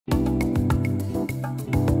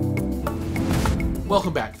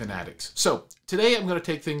Welcome back, Fanatics. So today I'm going to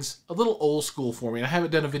take things a little old school for me. And I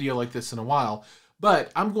haven't done a video like this in a while,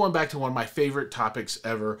 but I'm going back to one of my favorite topics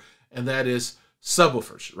ever, and that is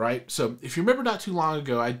subwoofers, right? So if you remember not too long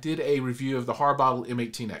ago, I did a review of the Harbottle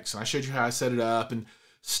M18x, and I showed you how I set it up and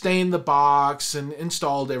stained the box and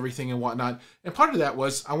installed everything and whatnot. And part of that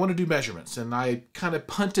was I want to do measurements, and I kind of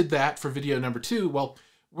punted that for video number 2. Well,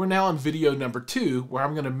 we're now on video number 2, where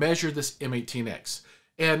I'm going to measure this M18x.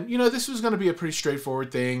 And, you know, this was going to be a pretty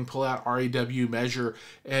straightforward thing. Pull out REW, measure,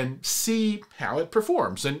 and see how it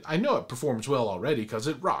performs. And I know it performs well already because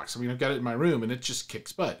it rocks. I mean, I've got it in my room and it just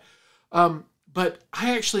kicks butt. But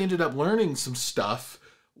I actually ended up learning some stuff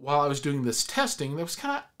while I was doing this testing that was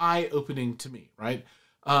kind of eye-opening to me, right?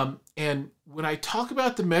 And when I talk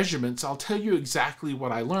about the measurements, I'll tell you exactly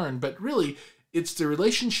what I learned. But really, it's the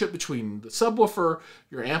relationship between the subwoofer,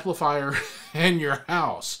 your amplifier, and your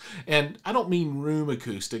house. And I don't mean room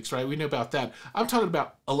acoustics, right? We know about that. I'm talking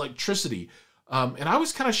about electricity. And I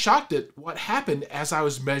was kind of shocked at what happened as I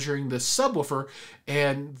was measuring the subwoofer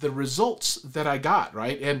and the results that I got,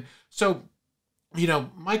 right? And so, you know,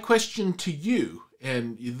 my question to you,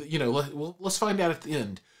 and, you know, let's find out at the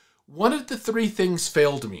end. One of the 3 things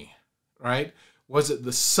failed me, right? Was it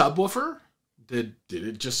the subwoofer? Did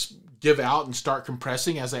it just give out and start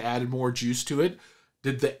compressing as I added more juice to it?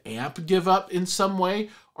 Did the amp give up in some way?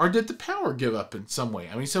 Or did the power give up in some way?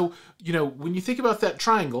 I mean, so, you know, when you think about that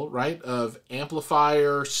triangle, right, of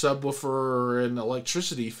amplifier, subwoofer, and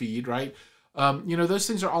electricity feed, right, you know, those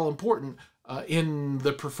things are all important in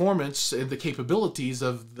the performance and the capabilities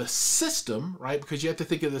of the system, right? Because you have to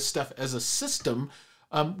think of this stuff as a system.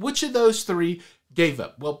 Which of those 3 gave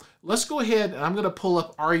up? Well, let's go ahead and I'm going to pull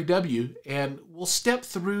up REW and we'll step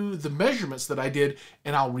through the measurements that I did,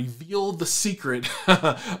 and I'll reveal the secret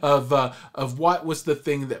of what was the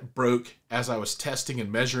thing that broke as I was testing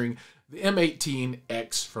and measuring the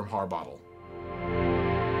M18x from Harbottle.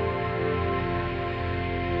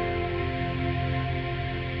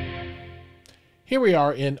 Here we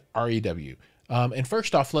are in REW. And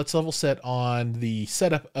first off, let's level set on the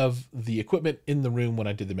setup of the equipment in the room when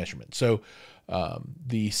I did the measurement. So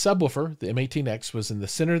the subwoofer, the M18x, was in the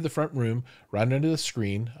center of the front room, right under the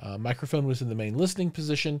screen. Microphone was in the main listening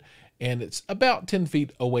position, and it's about 10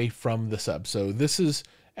 feet away from the sub. So this is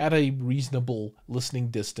at a reasonable listening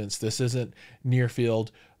distance. This isn't near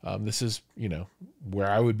field. This is, you know, where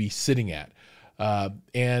I would be sitting at. I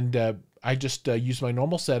just used my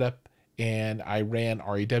normal setup, and I ran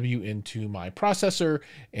REW into my processor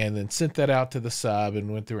and then sent that out to the sub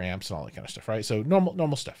and went through amps and all that kind of stuff, right? So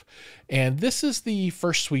normal stuff. And this is the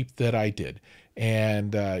first sweep that I did.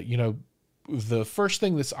 And, you know, the first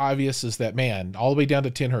thing that's obvious is that, man, all the way down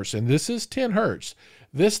to 10 hertz. And this is 10 hertz.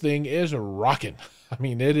 This thing is rocking. I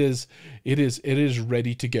mean, it is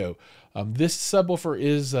ready to go. This subwoofer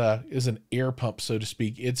is an air pump, so to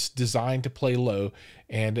speak. It's designed to play low,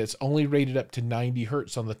 and it's only rated up to 90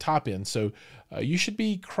 hertz on the top end. So you should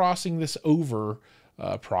be crossing this over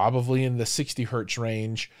probably in the 60 hertz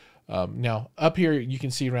range. Now up here you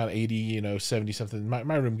can see around 80, you know, 70 something.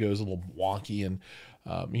 My room goes a little wonky, and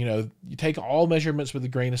you know, you take all measurements with a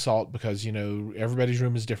grain of salt because, you know, everybody's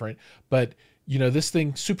room is different. But you know, this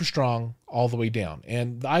thing super strong all the way down.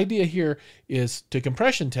 And the idea here is to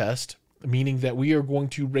compression test, meaning that we are going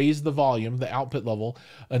to raise the volume, the output level,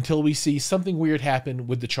 until we see something weird happen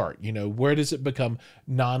with the chart. You know, where does it become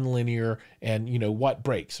nonlinear, and, you know, what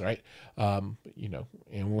breaks, right? You know,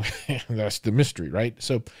 and that's the mystery, right?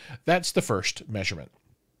 So that's the first measurement.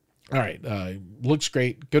 All right, looks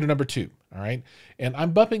great. Go to number 2, all right? And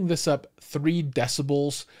I'm bumping this up 3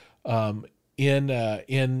 decibels in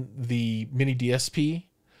the mini DSP.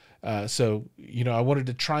 So, you know, I wanted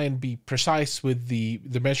to try and be precise with the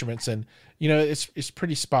measurements, and, you know, it's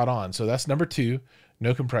pretty spot on. So that's number 2,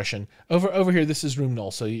 no compression. Over here, this is room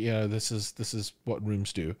null. So, you know, this is what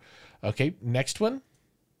rooms do. Okay, next one.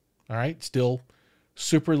 All right, still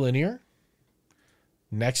super linear.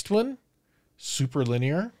 Next one, super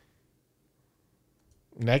linear.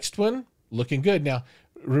 Next one, looking good. Now,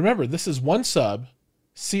 remember, this is one sub,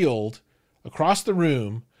 sealed, across the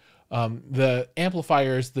room. The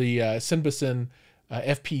amplifier is the Synbison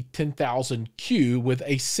FP10000Q with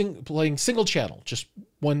a playing single channel, just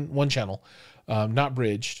one channel, not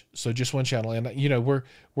bridged, so just one channel. And, you know,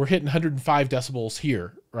 we're hitting 105 decibels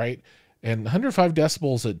here, right? And 105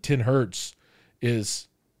 decibels at 10 hertz is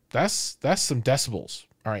that's some decibels.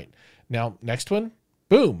 All right, now next one.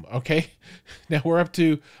 Boom. Okay. Now we're up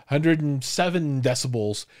to 107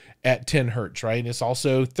 decibels at 10 hertz, right? And it's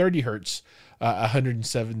also 30 hertz,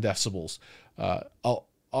 107 decibels.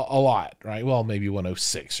 a lot, right? Well, maybe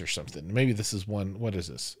 106 or something. Maybe this is what is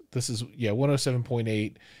this? This is, yeah,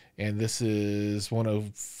 107.8, and this is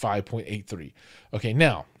 105.83. Okay,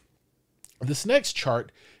 now, this next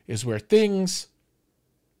chart is where things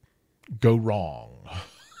go wrong.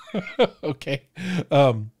 Okay.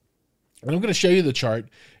 And I'm going to show you the chart,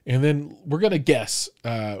 and then we're going to guess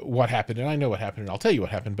what happened. And I know what happened, and I'll tell you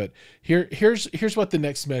what happened. But here's what the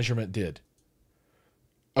next measurement did.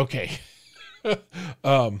 Okay.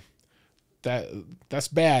 That's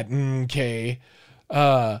bad. Okay.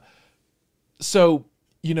 So,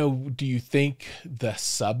 do you think the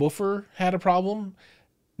subwoofer had a problem?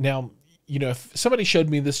 Now, if somebody showed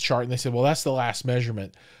me this chart and they said, well, that's the last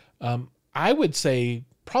measurement, I would say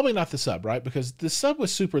probably not the sub, right? Because the sub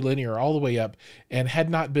was super linear all the way up and had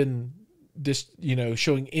not been just,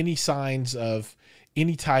 showing any signs of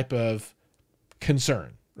any type of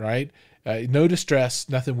concern, right? No distress,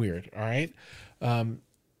 nothing weird. All right.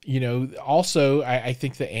 Also I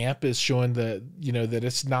think the amp is showing that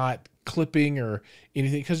it's not clipping or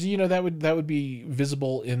anything, because, that would be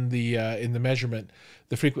visible in the measurement,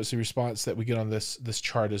 the frequency response that we get on this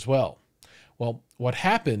chart as well. Well, what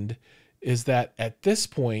happened is that at this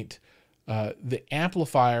point, the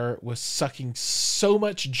amplifier was sucking so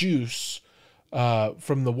much juice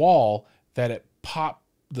from the wall that it popped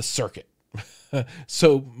the circuit.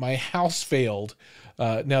 So my house failed.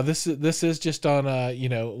 Now this is just on a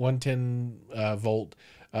 110 volt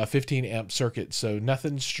 15 amp circuit, so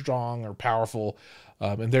nothing strong or powerful.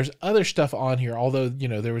 And there's other stuff on here, although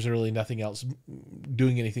there was really nothing else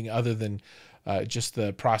doing anything other than just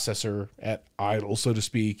the processor at idle, so to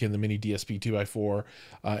speak, and the mini DSP 2x4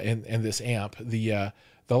 and this amp. The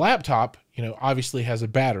laptop, obviously has a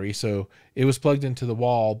battery, so it was plugged into the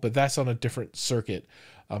wall, but that's on a different circuit.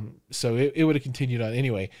 So it would have continued on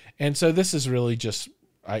anyway. And so this is really just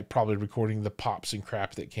probably recording the pops and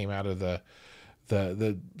crap that came out of the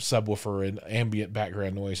subwoofer and ambient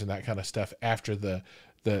background noise and that kind of stuff after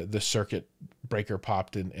the circuit breaker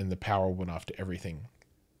popped and the power went off to everything.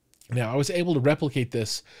 Now, I was able to replicate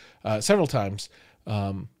this several times.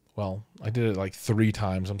 Well, I did it like 3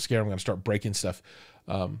 times. I'm scared I'm going to start breaking stuff.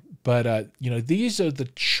 But these are the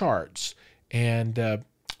charts. And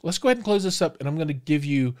let's go ahead and close this up, and I'm going to give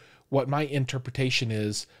you what my interpretation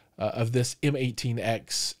is of this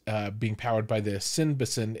M18X being powered by the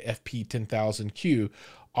Synbison FP10000Q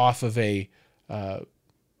off of a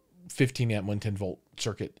 15 amp 110 volt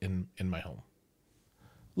circuit in my home.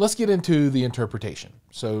 Let's get into the interpretation.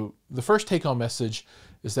 So the first take-home message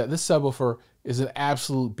is that this subwoofer is an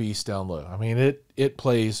absolute beast down low. I mean, it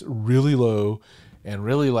plays really low and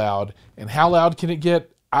really loud. And how loud can it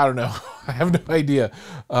get? I don't know. I have no idea.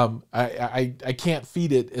 I can't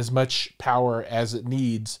feed it as much power as it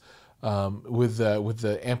needs with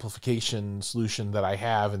the amplification solution that I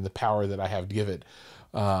have and the power that I have to give it.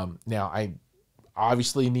 Now, I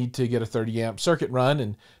obviously need to get a 30 amp circuit run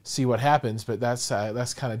and see what happens, but that's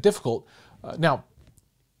kind of difficult. Now,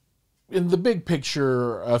 in the big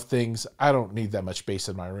picture of things, I don't need that much bass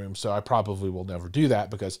in my room, so I probably will never do that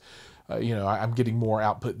because I'm getting more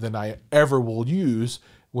output than I ever will use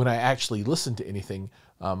when I actually listen to anything.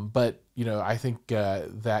 But I think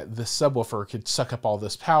that the subwoofer could suck up all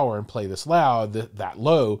this power and play this loud, that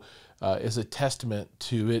low, is a testament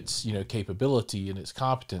to its capability and its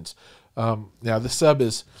competence. Now the sub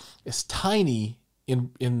is tiny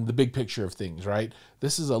in the big picture of things, right?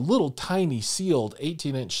 This is a little tiny sealed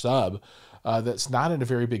 18-inch sub that's not in a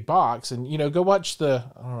very big box. And go watch the,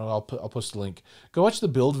 I don't know, I'll post a link. Go watch the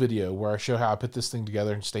build video where I show how I put this thing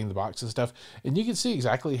together and stain the box and stuff, and you can see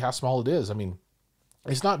exactly how small it is. I mean,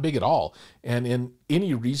 it's not big at all. And in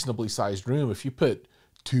any reasonably sized room, if you put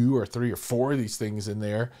 2 or 3 or 4 of these things in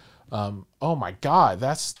there, oh my God,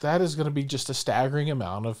 that is going to be just a staggering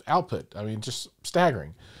amount of output. I mean, just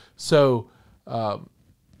staggering. So, from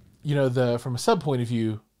a sub point of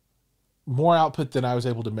view, more output than I was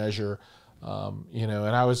able to measure,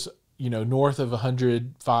 and I was, north of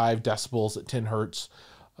 105 decibels at 10 Hertz,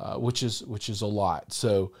 which is a lot.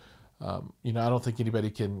 So, I don't think anybody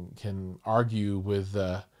can argue with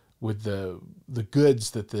the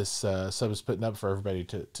goods that this sub is putting up for everybody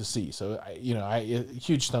to see. So,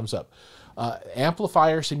 huge thumbs up.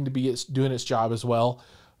 Amplifier seemed to be doing its job as well.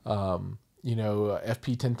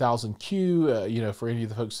 FP10000Q, for any of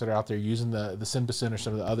the folks that are out there using the Synbison or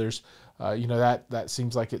some of the others, that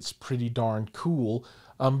seems like it's pretty darn cool.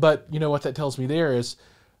 But what that tells me there is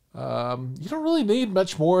you don't really need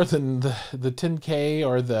much more than the 10K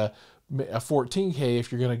or the 14K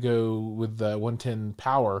if you're going to go with the 110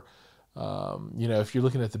 power. If you're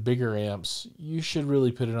looking at the bigger amps, you should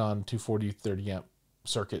really put it on 240, 30 amp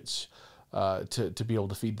circuits. to be able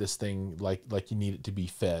to feed this thing like you need it to be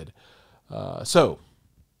fed. So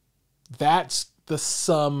that's the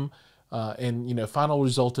sum and final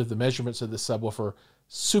result of the measurements of the subwoofer.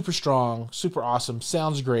 Super strong, super awesome,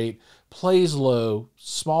 sounds great, plays low,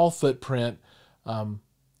 small footprint.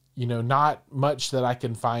 Not much that I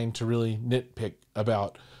can find to really nitpick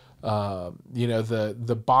about.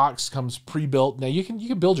 The box comes pre-built. Now you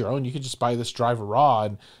can build your own. You can just buy this driver raw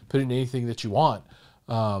and put in anything that you want.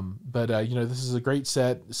 This is a great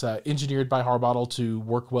set. It's engineered by Harbottle to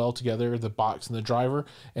work well together, the box and the driver,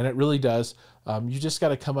 and it really does. You just got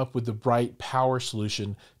to come up with the right power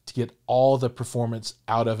solution to get all the performance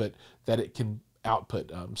out of it that it can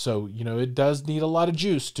output. It does need a lot of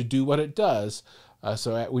juice to do what it does.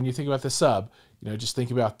 So when you think about the sub, just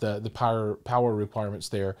think about the power requirements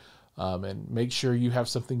there, and make sure you have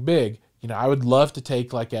something big. I would love to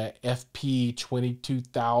take like a FP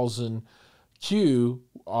 22000Q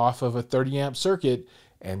off of a 30 amp circuit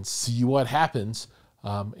and see what happens.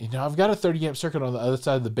 I've got a 30 amp circuit on the other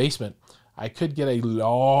side of the basement. I could get a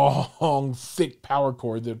long, thick power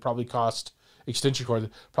cord that would probably cost, extension cord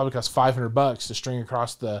that probably cost $500 to string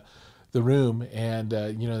across the room. And,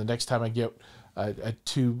 the next time I get a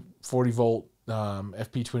 240 volt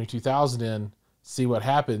FP 22000 in, see what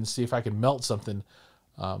happens, see if I can melt something.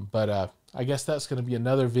 I guess that's going to be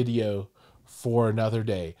another video for another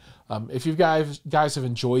day. If you guys have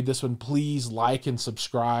enjoyed this one, please like and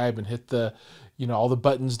subscribe and hit the all the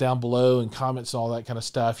buttons down below and comments and all that kind of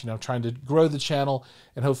stuff. I'm trying to grow the channel,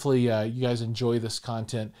 and hopefully you guys enjoy this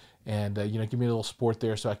content, and give me a little support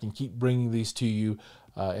there so I can keep bringing these to you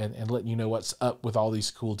and letting you know what's up with all these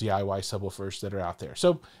cool DIY subwoofers that are out there.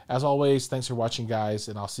 So as always, thanks for watching, guys,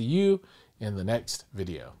 and I'll see you in the next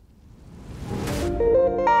video.